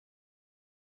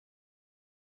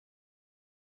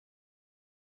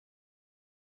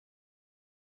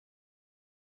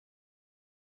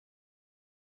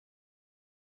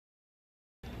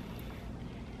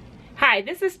Hi,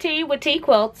 this is T with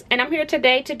TeaQuilts, and I'm here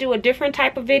today to do a different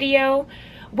type of video.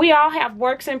 We all have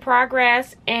works in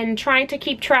progress, and trying to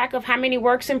keep track of how many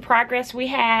works in progress we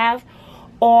have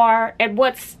or at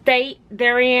what state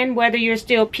they're in, whether you're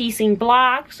still piecing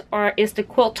blocks or is the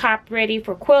quilt top ready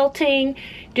for quilting.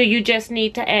 Do you just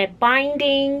need to add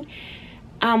binding?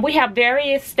 We have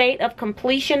various state of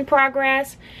completion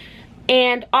progress,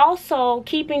 and also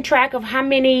keeping track of how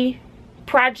many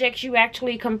projects you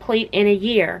actually complete in a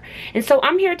year. And so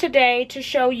I'm here today to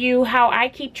show you how I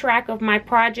keep track of my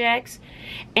projects,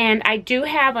 and I do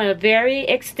have a very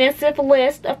extensive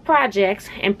list of projects,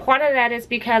 and part of that is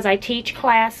because I teach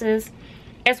classes,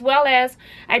 as well as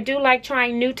I do like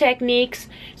trying new techniques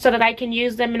so that I can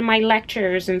use them in my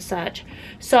lectures and such.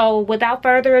 So without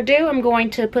further ado, I'm going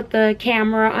to put the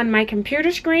camera on my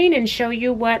computer screen and show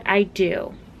you what I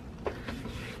do.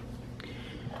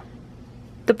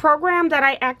 The program that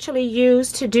I actually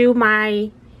use to do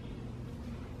my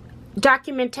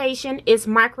documentation is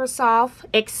Microsoft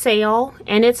Excel,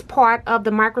 and it's part of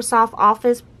the Microsoft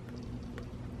Office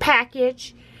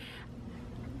package.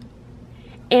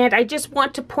 And I just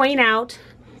want to point out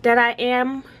that I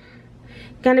am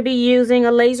going to be using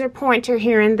a laser pointer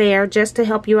here and there just to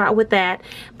help you out with that.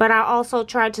 But I also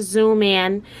try to zoom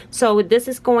in, so this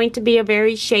is going to be a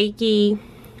very shaky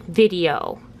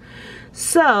video.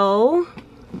 So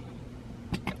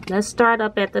let's start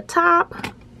up at the top,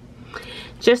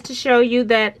 just to show you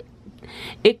that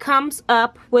it comes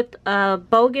up with a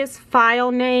bogus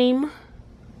file name,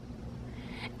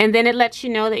 and then it lets you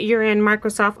know that you're in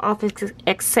Microsoft Office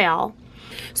Excel.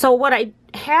 So what I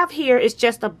have here is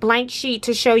just a blank sheet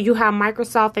to show you how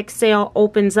Microsoft Excel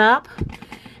opens up.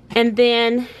 And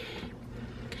then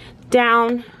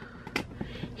down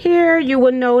here you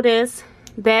will notice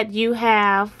that you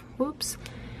have,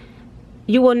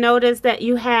 you will notice that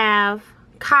you have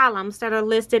columns that are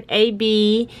listed A,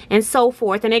 B, and so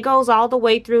forth, and it goes all the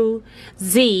way through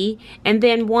Z. And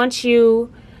then once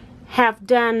you have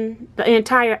done the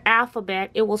entire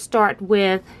alphabet, it will start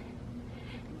with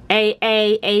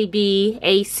A, B,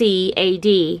 A, C, A,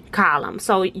 D column.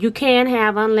 So you can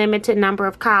have unlimited number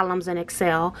of columns in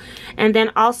Excel. And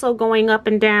then also going up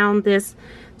and down this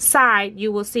side,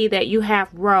 you will see that you have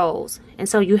rows, and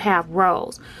so you have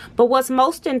rows. But what's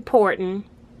most important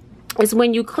is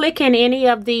when you click in any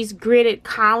of these gridded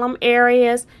column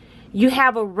areas, you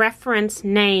have a reference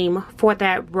name for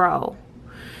that row.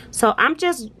 So I'm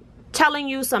just telling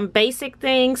you some basic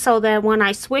things so that when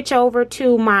I switch over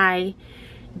to my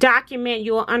document,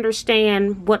 you'll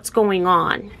understand what's going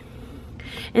on.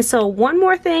 And so one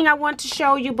more thing I want to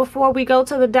show you before we go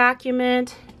to the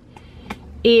document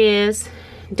is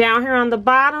down here on the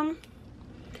bottom,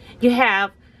 you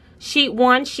have sheet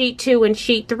 1, sheet 2, and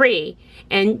sheet 3.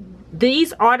 And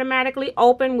these automatically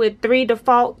open with 3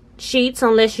 default sheets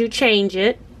unless you change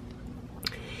it.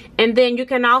 And then you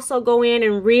can also go in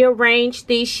and rearrange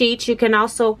these sheets. You can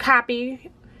also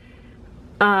copy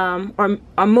or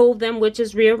move them, which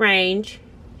is rearrange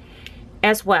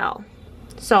as well.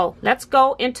 So let's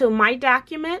go into my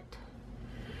document.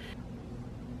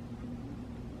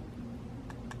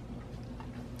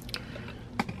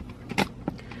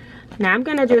 Now I'm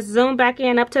going to just zoom back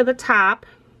in up to the top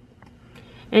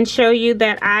and show you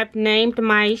that I've named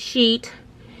my sheet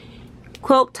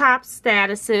Quilt Top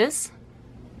Statuses,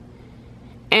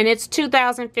 and it's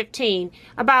 2015.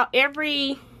 About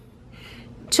every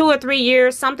 2 or 3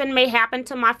 years, something may happen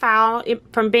to my file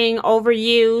from being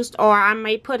overused, or I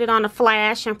may put it on a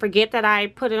flash and forget that I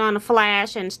put it on a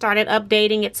flash and started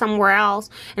updating it somewhere else.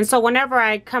 And so whenever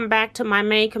I come back to my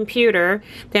main computer,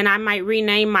 then I might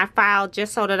rename my file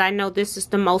just so that I know this is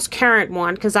the most current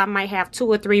one, because I might have 2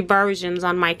 or 3 versions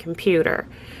on my computer.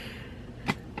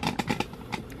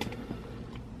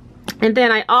 And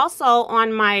then I also,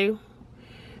 on my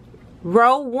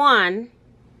row 1,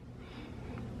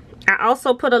 I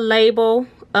also put a label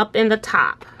up in the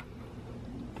top.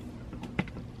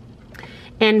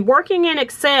 And working in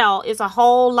Excel is a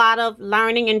whole lot of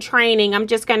learning and training. I'm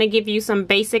just going to give you some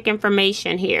basic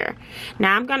information here.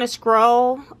 Now I'm going to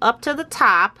scroll up to the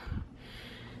top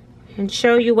and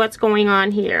show you what's going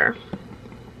on here.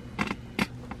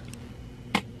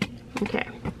 Okay.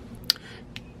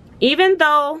 Even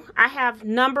though I have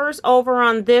numbers over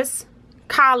on this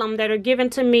column that are given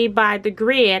to me by the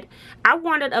grid, I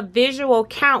wanted a visual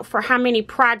count for how many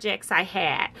projects I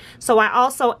had. So I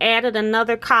also added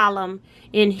another column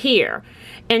in here.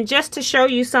 And just to show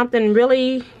you something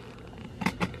really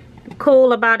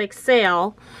cool about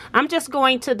Excel, I'm just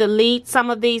going to delete some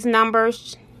of these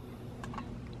numbers.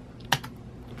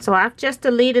 So I've just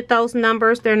deleted those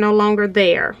numbers. They're no longer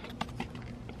there.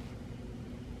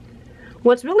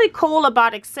 What's really cool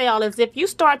about Excel is if you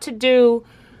start to do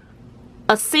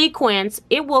a sequence,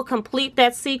 it will complete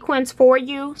that sequence for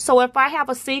you. So if I have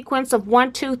a sequence of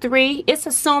 1, 2, 3, it's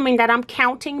assuming that I'm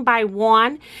counting by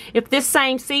 1. If this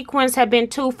same sequence had been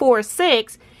 2, 4,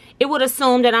 6, it would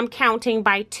assume that I'm counting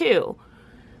by 2.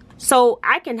 So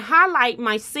I can highlight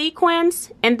my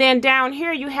sequence, and then down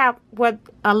here you have what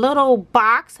a little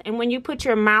box, and when you put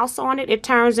your mouse on it, it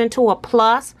turns into a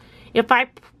plus. If I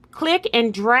click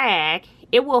and drag,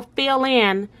 it will fill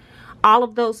in all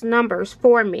of those numbers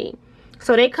for me.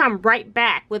 So they come right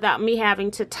back without me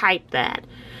having to type that.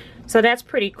 So that's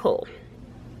pretty cool.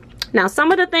 Now,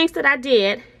 some of the things that I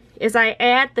did is I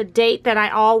add the date that I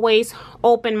always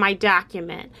open my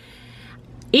document.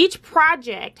 Each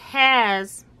project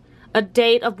has a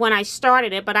date of when I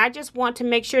started it, but I just want to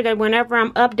make sure that whenever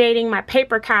I'm updating my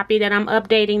paper copy, that I'm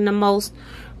updating the most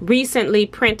recently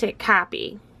printed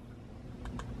copy.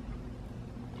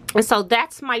 And so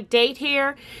that's my date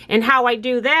here, and how I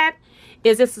do that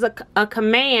is this is a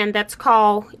command that's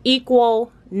called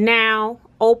equal now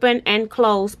open and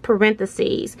close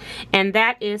parentheses, and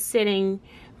that is sitting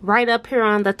right up here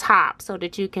on the top so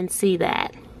that you can see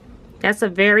that. That's a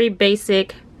very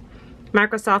basic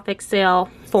Microsoft Excel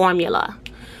formula.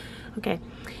 Okay,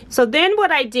 so then what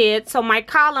I did, so my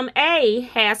column A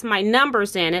has my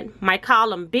numbers in it, my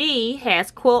column B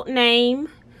has quilt name,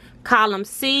 column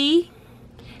C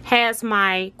has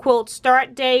my quilt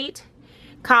start date,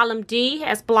 column D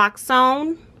has block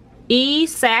sewn, E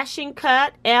sashing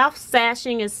cut, F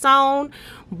sashing is sewn,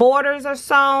 borders are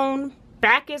sewn,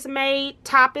 back is made,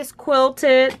 top is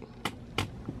quilted,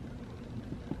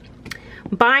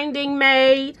 binding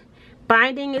made,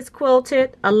 binding is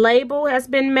quilted, a label has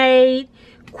been made,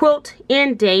 quilt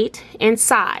end date, and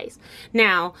size.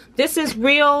 Now this is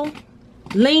real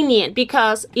lenient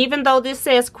because even though this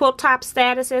says quilt top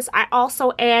statuses, I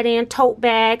also add in tote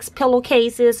bags,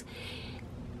 pillowcases,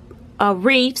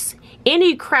 reefs,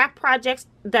 any craft projects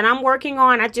that I'm working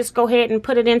on. I just go ahead and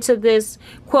put it into this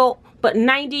quilt, but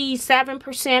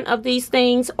 97% of these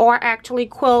things are actually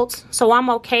quilts, so I'm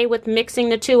okay with mixing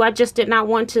the two. I just did not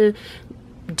want to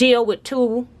deal with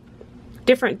two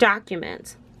different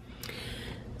documents.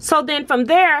 So then from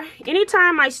there,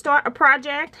 anytime I start a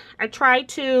project, I try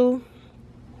to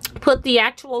put the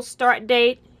actual start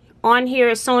date on here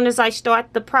as soon as I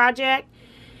start the project.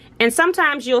 And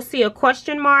sometimes you'll see a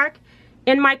question mark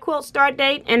in my quilt start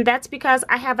date, and that's because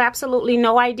I have absolutely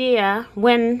no idea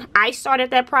when I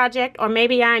started that project, or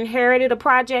maybe I inherited a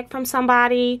project from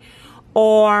somebody,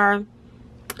 or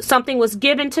something was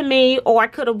given to me, or I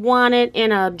could have won it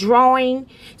in a drawing.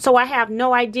 So I have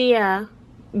no idea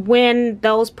when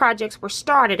those projects were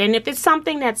started. And if it's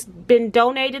something that's been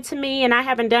donated to me and I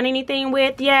haven't done anything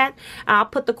with yet, I'll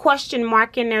put the question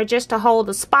mark in there just to hold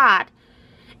the spot,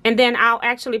 and then I'll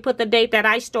actually put the date that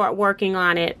I start working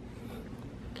on it.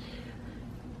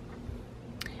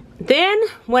 Then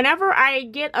whenever I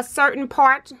get a certain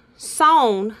part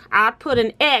sewn, I'll put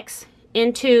an X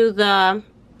into the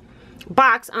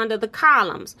box under the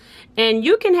columns, and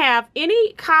you can have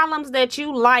any columns that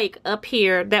you like up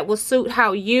here that will suit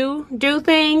how you do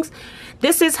things.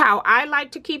 This is how I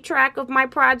like to keep track of my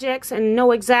projects and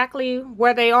know exactly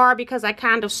where they are, because I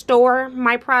kind of store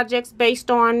my projects based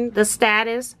on the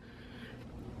status.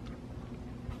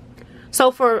 So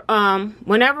for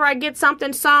whenever I get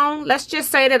something sewn, let's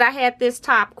just say that I had this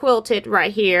top quilted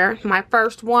right here, my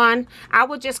first one, I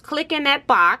would just click in that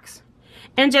box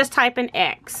and just type an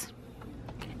X.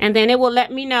 And then it will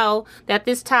let me know that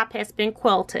this top has been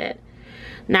quilted.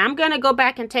 Now I'm going to go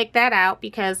back and take that out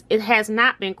because it has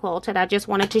not been quilted. I just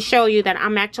wanted to show you that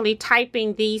I'm actually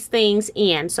typing these things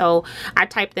in. So I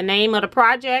type the name of the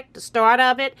project, the start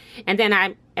of it, and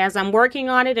then as I'm working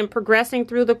on it and progressing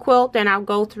through the quilt, then I'll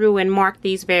go through and mark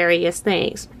these various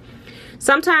things.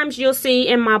 Sometimes you'll see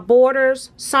in my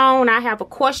borders sewn, I have a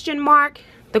question mark.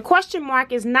 The question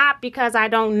mark is not because I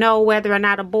don't know whether or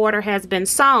not a border has been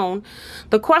sewn.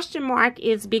 The question mark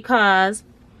is because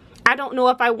I don't know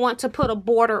if I want to put a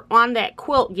border on that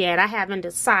quilt yet. I haven't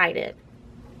decided.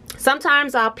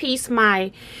 Sometimes I'll piece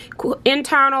my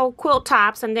internal quilt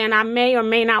tops, and then I may or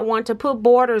may not want to put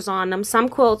borders on them. Some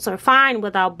quilts are fine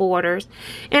without borders,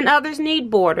 and others need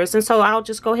borders, and so I'll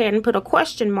just go ahead and put a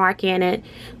question mark in it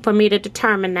for me to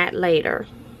determine that later.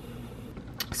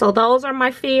 So those are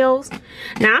my fields.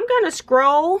 Now I'm going to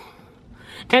scroll,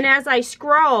 and as I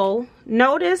scroll,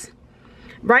 notice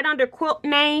right under quilt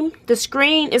name, the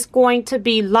screen is going to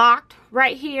be locked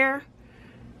right here.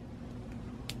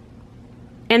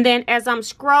 And then as I'm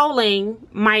scrolling,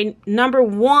 my number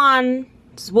 1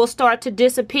 will start to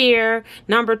disappear,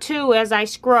 number 2 as I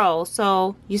scroll.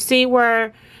 So you see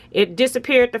where It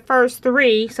disappeared the first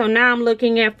 3, so now I'm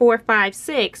looking at 4, 5,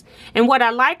 6. And what I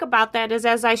like about that is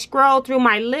as I scroll through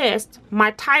my list,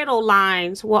 my title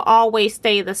lines will always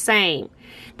stay the same.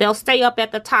 They'll stay up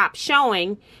at the top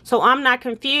showing, so I'm not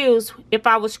confused if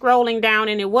I was scrolling down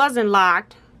and it wasn't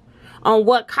locked on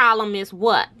what column is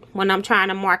what when I'm trying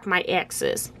to mark my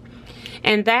X's.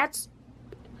 And that's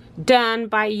done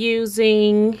by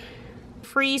using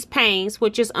Freeze Panes,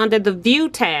 which is under the View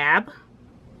tab.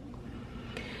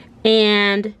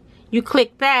 And you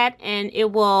click that and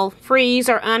it will freeze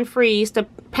or unfreeze the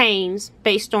panes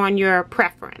based on your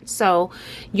preference. So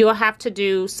you'll have to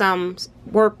do some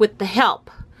work with the help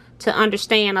to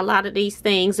understand a lot of these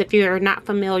things if you're not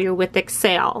familiar with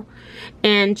Excel.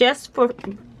 And just for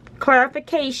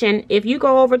clarification, if you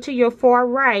go over to your far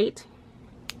right,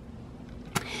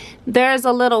 there's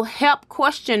a little help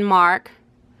question mark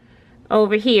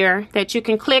over here that you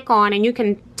can click on, and you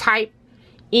can type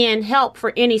in help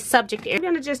for any subject. I'm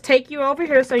going to just take you over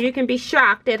here so you can be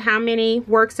shocked at how many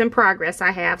works in progress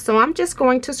I have. So I'm just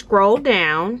going to scroll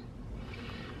down.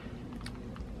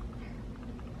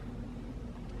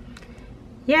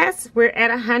 Yes, we're at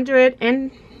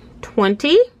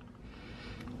 120.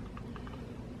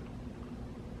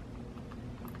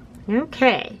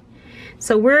 Okay.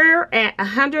 So we're at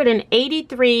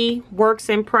 183 works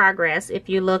in progress. If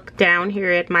you look down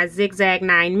here at my Zigzag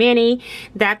 9 Mini,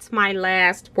 that's my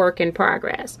last work in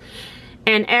progress.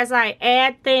 And as I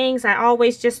add things, I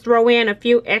always just throw in a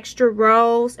few extra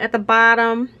rows at the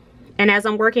bottom. And as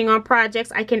I'm working on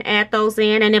projects, I can add those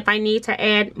in. And if I need to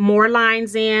add more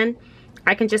lines in,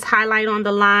 I can just highlight on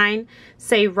the line,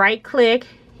 say right click,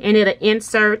 and it'll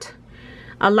insert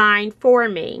a line for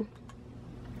me.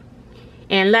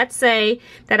 And let's say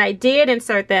that I did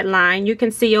insert that line. You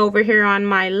can see over here on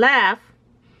my left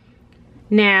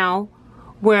now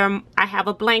where I have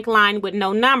a blank line with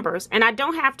no numbers. And I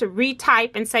don't have to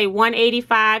retype and say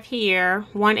 185 here,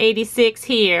 186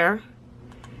 here,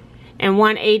 and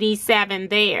 187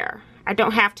 there. I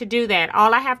don't have to do that.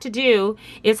 All I have to do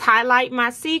is highlight my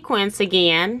sequence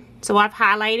again. So I've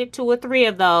highlighted 2 or 3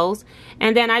 of those.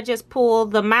 And then I just pull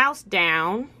the mouse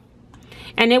down,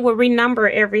 and it will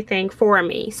renumber everything for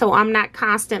me. So I'm not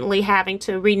constantly having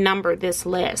to renumber this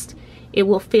list. It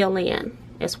will fill in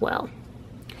as well.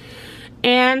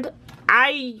 And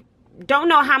I don't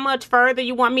know how much further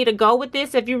you want me to go with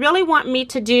this. If you really want me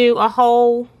to do a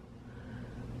whole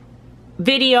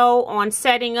video on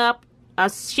setting up a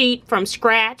sheet from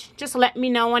scratch, just let me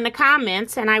know in the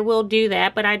comments and I will do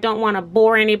that. But I don't want to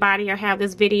bore anybody or have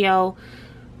this video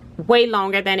way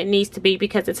longer than it needs to be,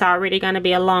 because it's already going to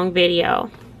be a long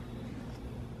video.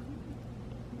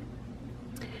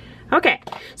 Okay,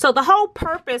 so the whole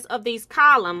purpose of these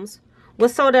columns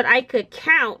was so that I could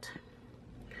count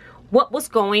what was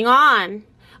going on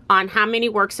how many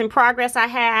works in progress I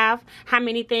have, how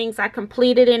many things I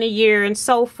completed in a year, and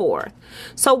so forth.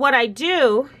 So what I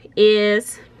do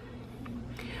is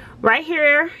right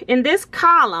here in this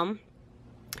column,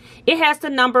 it has the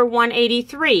number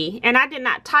 183, and I did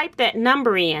not type that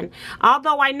number in.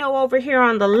 Although I know over here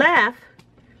on the left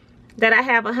that I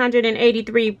have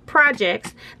 183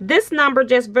 projects, this number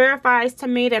just verifies to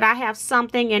me that I have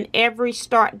something in every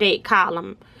start date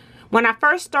column. When I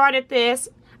first started this,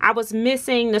 I was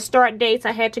missing the start dates.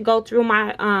 I had to go through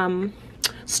my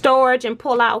storage and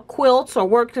pull out quilts or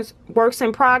works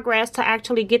in progress to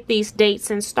actually get these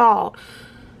dates installed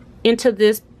into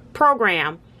this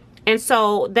program. And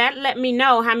so that let me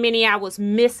know how many I was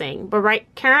missing. But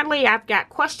currently I've got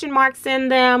question marks in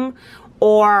them,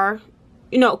 or,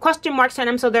 question marks in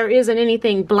them, so there isn't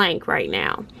anything blank right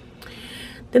now.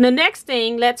 Then the next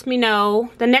thing lets me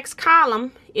know, the next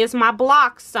column is my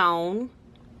blocks zone.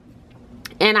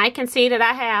 And I can see that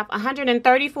I have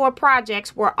 134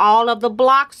 projects where all of the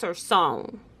blocks are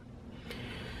sewn.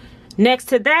 Next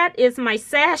to that is my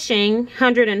sashing,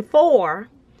 104.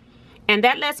 And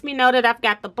that lets me know that I've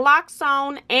got the block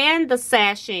sewn and the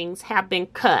sashings have been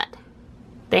cut.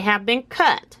 They have been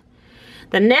cut.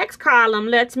 The next column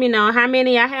lets me know how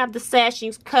many I have the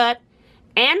sashings cut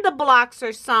and the blocks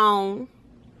are sewn,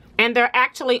 and they're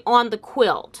actually on the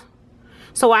quilt.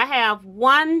 So I have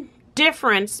one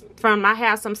difference from, I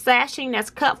have some sashing that's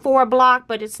cut for a block,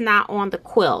 but it's not on the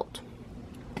quilt.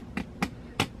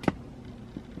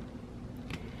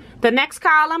 The next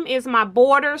column is my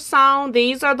borders sewn.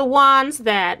 These are the ones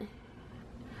that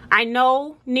I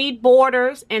know need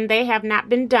borders and they have not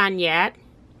been done yet.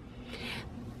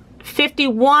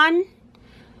 51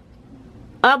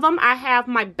 of them, I have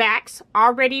my backs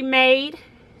already made.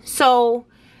 So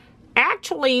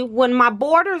actually, when my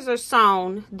borders are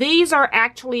sewn, these are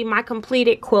actually my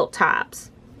completed quilt tops.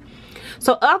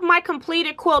 So of my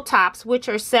completed quilt tops, which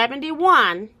are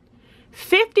 71,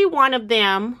 51 of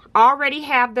them already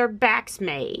have their backs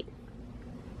made.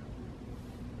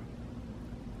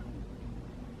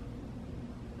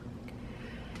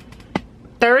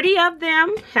 $30 of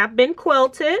them have been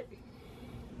quilted.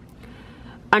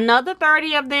 Another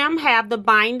 30 of them have the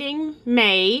binding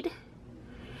made.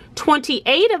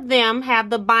 28 of them have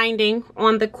the binding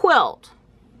on the quilt.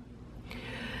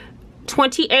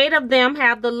 28 of them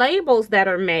have the labels that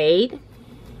are made.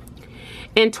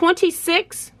 And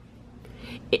 26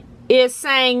 is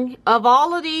saying of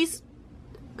all of these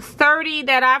 30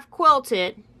 that I've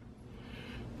quilted,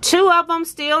 2 of them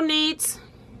still needs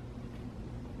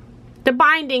the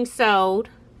binding sewed.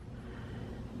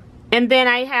 And then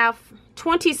I have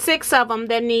 26 of them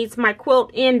that needs my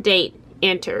quilt end date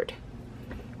entered.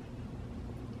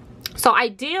 So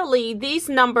ideally, these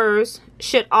numbers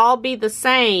should all be the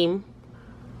same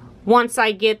once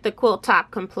I get the quilt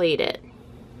top completed.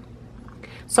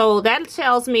 So that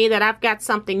tells me that I've got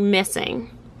something missing.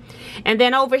 And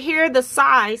then over here, the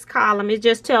size column, it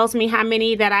just tells me how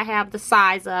many that I have the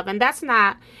size of. And that's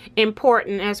not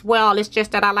important as well. It's just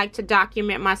that I like to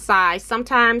document my size.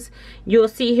 Sometimes you'll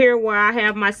see here where I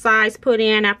have my size put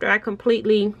in after I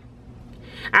complete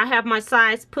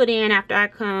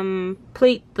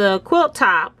the quilt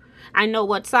top. I know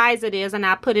what size it is and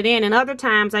I put it in, and other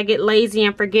times I get lazy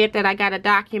and forget that I got to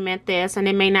document this, and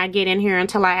it may not get in here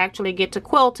until I actually get to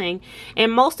quilting.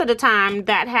 And most of the time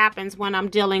that happens when I'm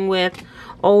dealing with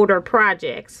older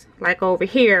projects. Like over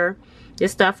here,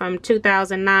 this stuff from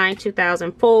 2009,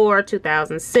 2004,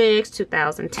 2006,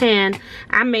 2010.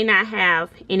 I may not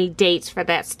have any dates for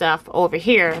that stuff over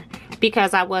here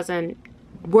because I wasn't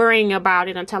worrying about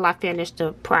it until I finished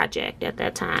the project at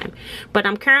that time. But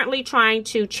I'm currently trying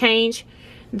to change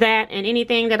that, and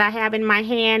anything that I have in my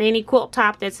hand, any quilt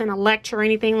top that's in a lecture or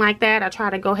anything like that, I try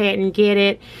to go ahead and get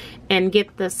it and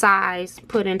get the size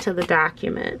put into the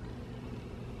document.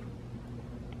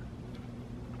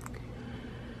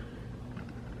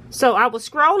 So I was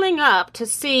scrolling up to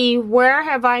see where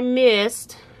have I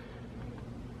missed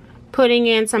putting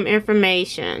in some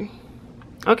information.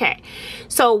 Okay,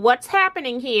 so what's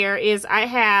happening here is I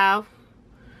have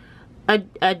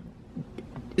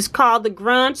it's called the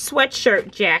grunge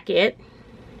sweatshirt jacket,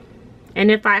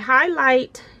 and if I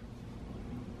highlight,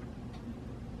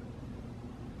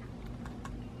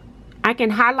 I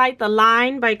can highlight the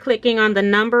line by clicking on the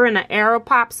number and an arrow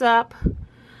pops up.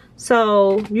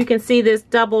 So you can see this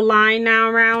double line now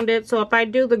around it. So if I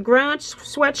do the grunge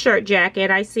sweatshirt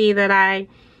jacket, I see that I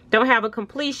don't have a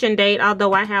completion date,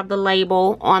 although I have the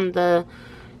label on the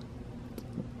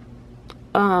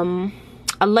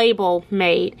a label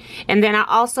made. And then I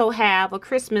also have a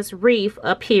Christmas wreath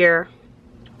up here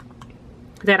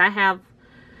that I have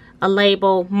a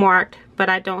label marked, but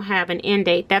I don't have an end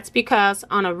date. That's because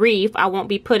on a wreath I won't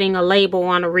be putting a label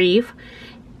on a wreath,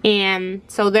 and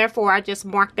so therefore I just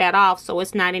marked that off, so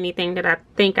it's not anything that I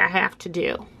think I have to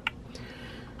do.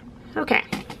 Okay,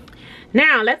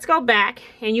 now let's go back,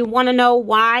 and you want to know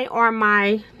why are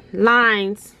my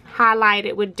lines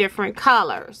highlighted with different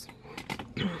colors.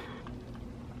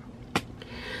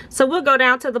 So we'll go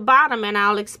down to the bottom and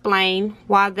I'll explain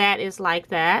why that is like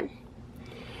that.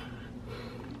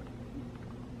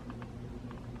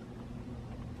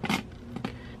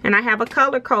 And I have a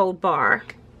color code bar.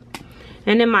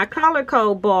 And in my color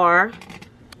code bar,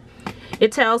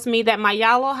 it tells me that my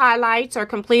yellow highlights are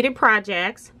completed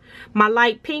projects. My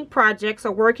light pink projects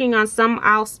are working on some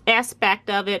aspect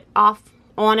of it on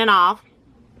and off.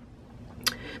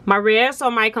 My reds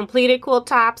are my completed quilt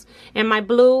tops, and my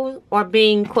blue are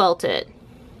being quilted.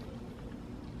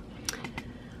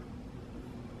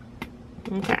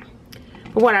 Okay.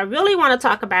 But what I really want to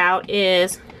talk about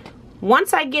is,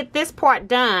 once I get this part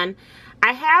done,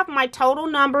 I have my total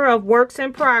number of works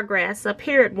in progress up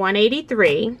here at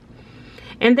 183.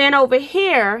 And then over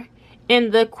here in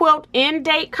the quilt end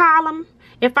date column,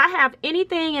 if I have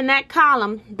anything in that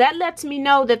column, that lets me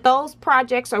know that those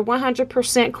projects are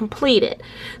 100% completed.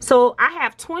 So I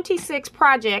have 26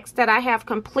 projects that I have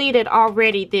completed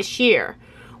already this year.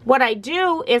 What I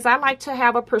do is I like to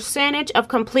have a percentage of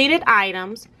completed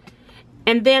items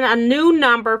and then a new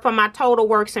number for my total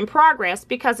works in progress,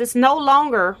 because it's no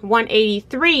longer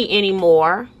 183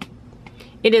 anymore.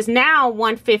 It is now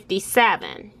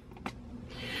 157.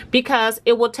 Because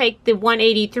it will take the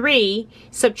 183,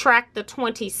 subtract the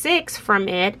 26 from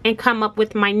it, and come up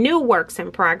with my new works in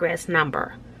progress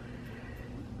number.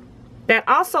 That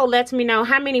also lets me know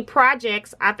how many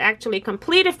projects I've actually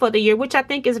completed for the year, which I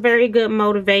think is very good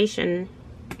motivation.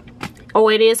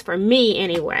 Or it is for me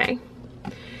anyway.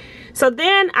 So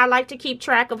then I like to keep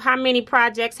track of how many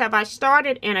projects have I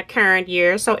started in a current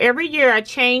year. So every year I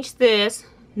change this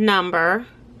number.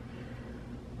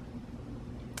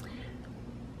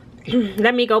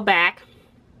 Let me go back.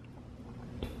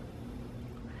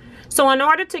 So in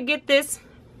order to get this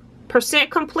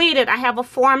percent completed, I have a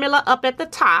formula up at the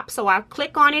top. So I'll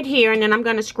click on it here, and then I'm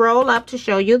going to scroll up to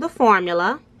show you the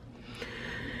formula.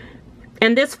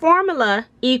 And this formula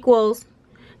equals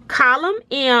column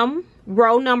M,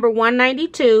 row number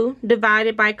 192,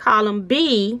 divided by column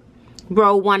B,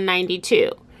 row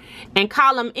 192. And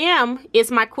column M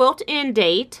is my quilt end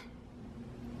date,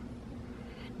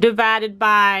 divided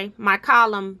by my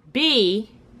column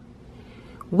B,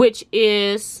 which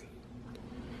is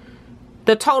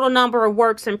the total number of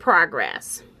works in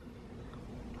progress.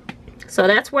 So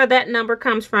that's where that number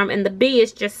comes from, and the B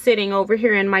is just sitting over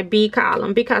here in my B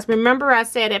column, because remember I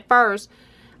said at first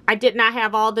I did not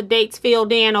have all the dates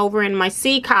filled in over in my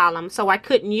C column, so I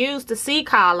couldn't use the C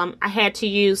column. I had to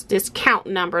use this count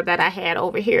number that I had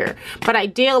over here. But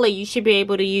ideally, you should be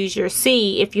able to use your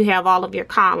C if you have all of your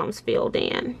columns filled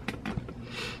in.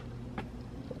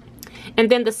 And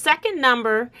then the second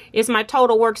number is my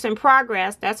total works in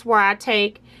progress. That's where I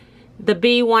take the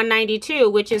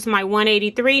B192, which is my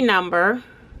 183 number,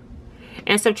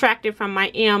 and subtract it from my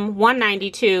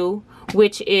M192,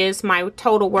 which is my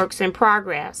total works in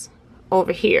progress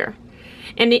over here.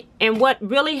 And what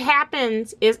really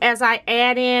happens is, as I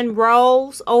add in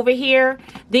rows over here,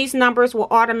 these numbers will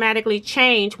automatically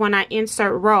change when I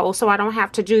insert rows, so I don't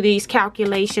have to do these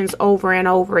calculations over and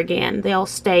over again. They'll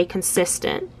stay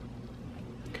consistent.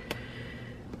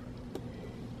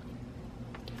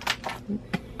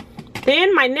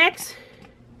 Then my next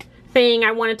thing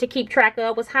I wanted to keep track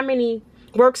of was how many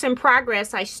works in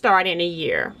progress I start in a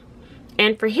year.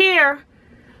 And for here,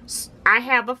 I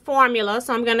have a formula,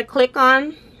 so I'm going to click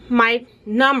on my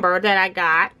number that I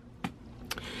got.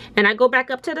 And I go back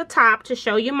up to the top to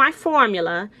show you my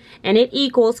formula. And it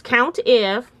equals count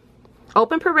if,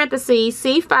 open parentheses,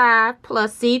 C5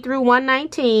 plus C through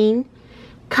 119,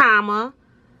 comma,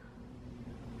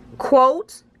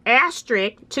 quote,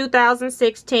 asterisk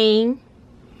 2016,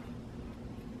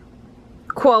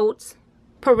 quotes,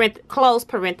 close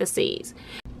parentheses.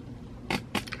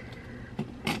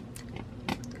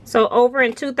 So over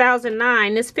in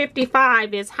 2009, this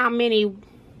 55 is how many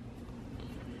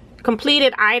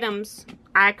completed items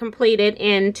I completed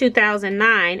in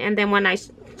 2009. And then when I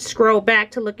scroll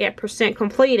back to look at percent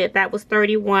completed, that was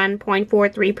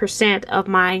 31.43% of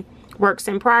my works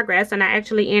in progress. And I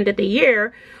actually ended the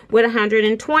year with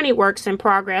 120 works in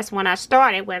progress when I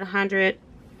started with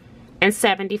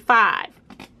 175.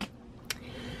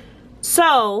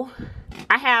 So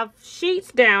I have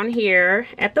sheets down here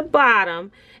at the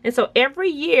bottom, and so every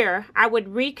year I would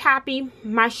recopy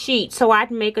my sheet so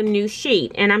I'd make a new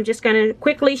sheet. And I'm just going to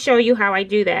quickly show you how I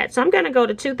do that. So I'm going to go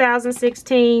to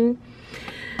 2016.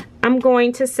 I'm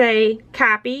going to say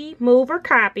copy, move or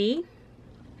copy.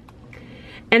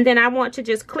 And then I want to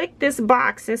just click this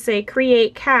box and say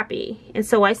create copy. And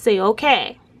so I say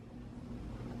okay.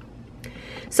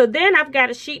 So then I've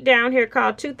got a sheet down here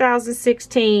called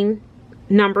 2016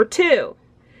 number 2.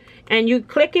 And you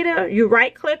click it, you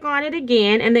right click on it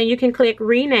again, and then you can click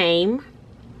rename.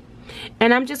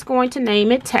 And I'm just going to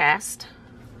name it test.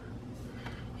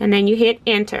 And then you hit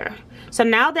enter. So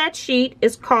now that sheet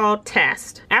is called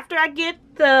test. After I get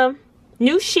the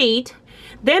new sheet,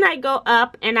 then I go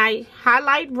up and I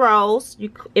highlight rows.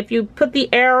 If you put the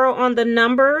arrow on the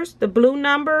numbers, the blue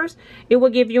numbers, it will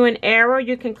give you an arrow.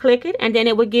 You can click it, and then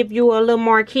it will give you a little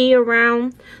marquee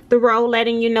around the row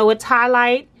letting you know it's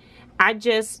highlight.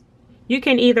 You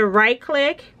can either right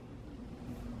click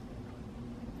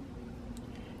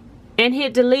and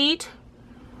hit delete,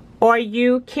 or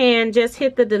you can just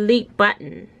hit the delete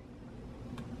button.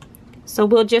 So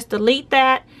we'll just delete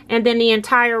that, and then the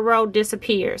entire row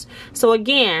disappears. So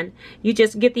again, you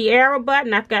just get the arrow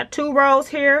button. I've got 2 rows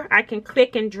here. I can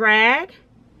click and drag,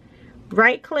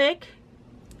 right click,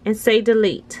 and say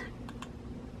delete.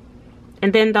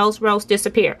 And then those rows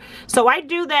disappear. So I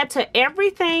do that to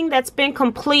everything that's been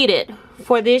completed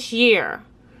for this year.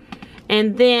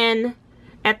 And then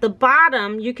at the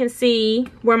bottom, you can see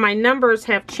where my numbers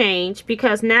have changed,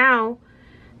 because now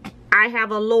I have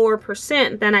a lower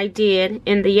percent than I did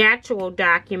in the actual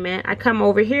document. I come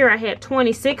over here, I had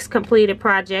 26 completed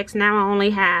projects. Now I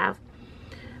only have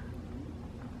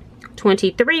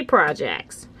 23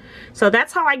 projects. So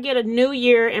that's how I get a new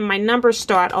year and my numbers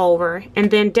start over. And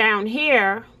then down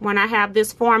here, when I have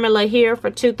this formula here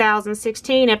for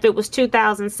 2016, if it was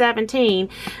 2017,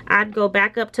 I'd go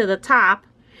back up to the top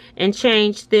and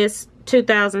change this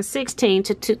 2016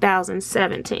 to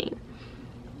 2017.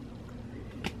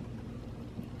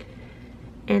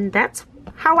 And that's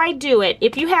how I do it.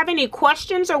 If you have any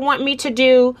questions or want me to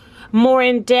do more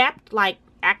in depth, like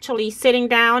actually sitting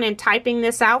down and typing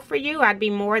this out for you, I'd be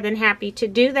more than happy to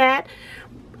do that.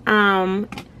 I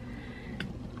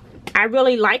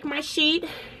really like my sheet.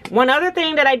 One other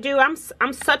thing that I do, I'm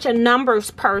such a numbers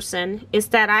person, is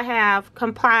that I have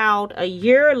compiled a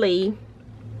yearly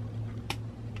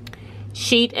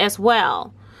sheet as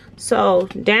well. So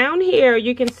down here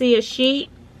you can see a sheet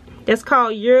that's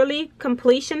called yearly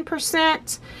completion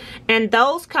percent, and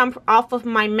those come off of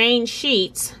my main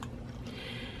sheets.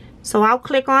 So I'll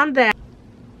click on that.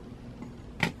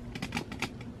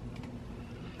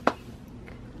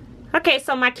 Okay,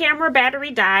 so my camera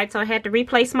battery died, so I had to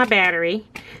replace my battery.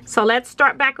 So let's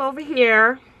start back over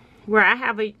here where I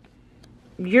have a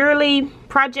yearly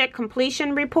project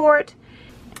completion report.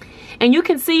 And you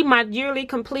can see my yearly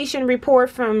completion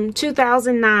report from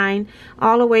 2009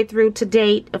 all the way through to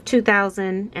date of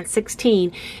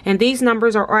 2016. And these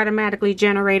numbers are automatically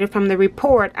generated from the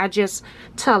report. I just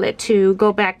tell it to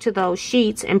go back to those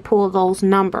sheets and pull those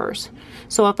numbers.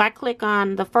 So if I click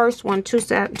on the first one,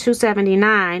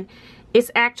 279, it's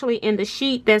actually in the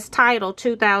sheet that's titled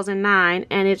 2009,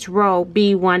 and it's row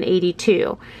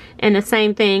B182. And the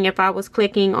same thing if I was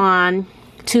clicking on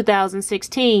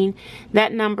 2016,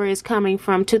 that number is coming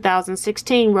from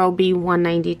 2016 row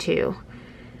B192.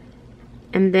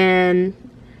 And then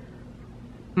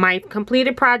my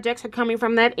completed projects are coming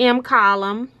from that M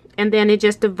column, and then it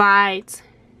just divides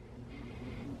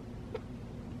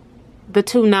the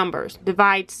two numbers,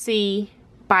 divides C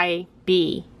by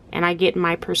B, and I get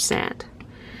my percent.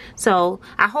 So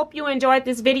I hope you enjoyed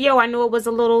this video. I know it was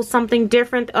a little something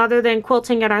different other than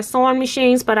quilting at our sewing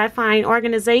machines, but I find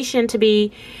organization to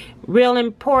be real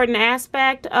important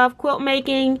aspect of quilt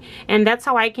making, and that's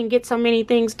how I can get so many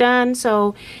things done.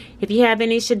 So if you have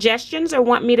any suggestions or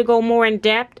want me to go more in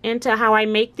depth into how I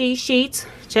make these sheets,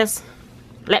 just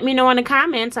let me know in the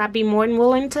comments. I'd be more than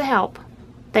willing to help.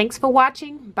 Thanks for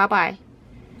watching. Bye-bye.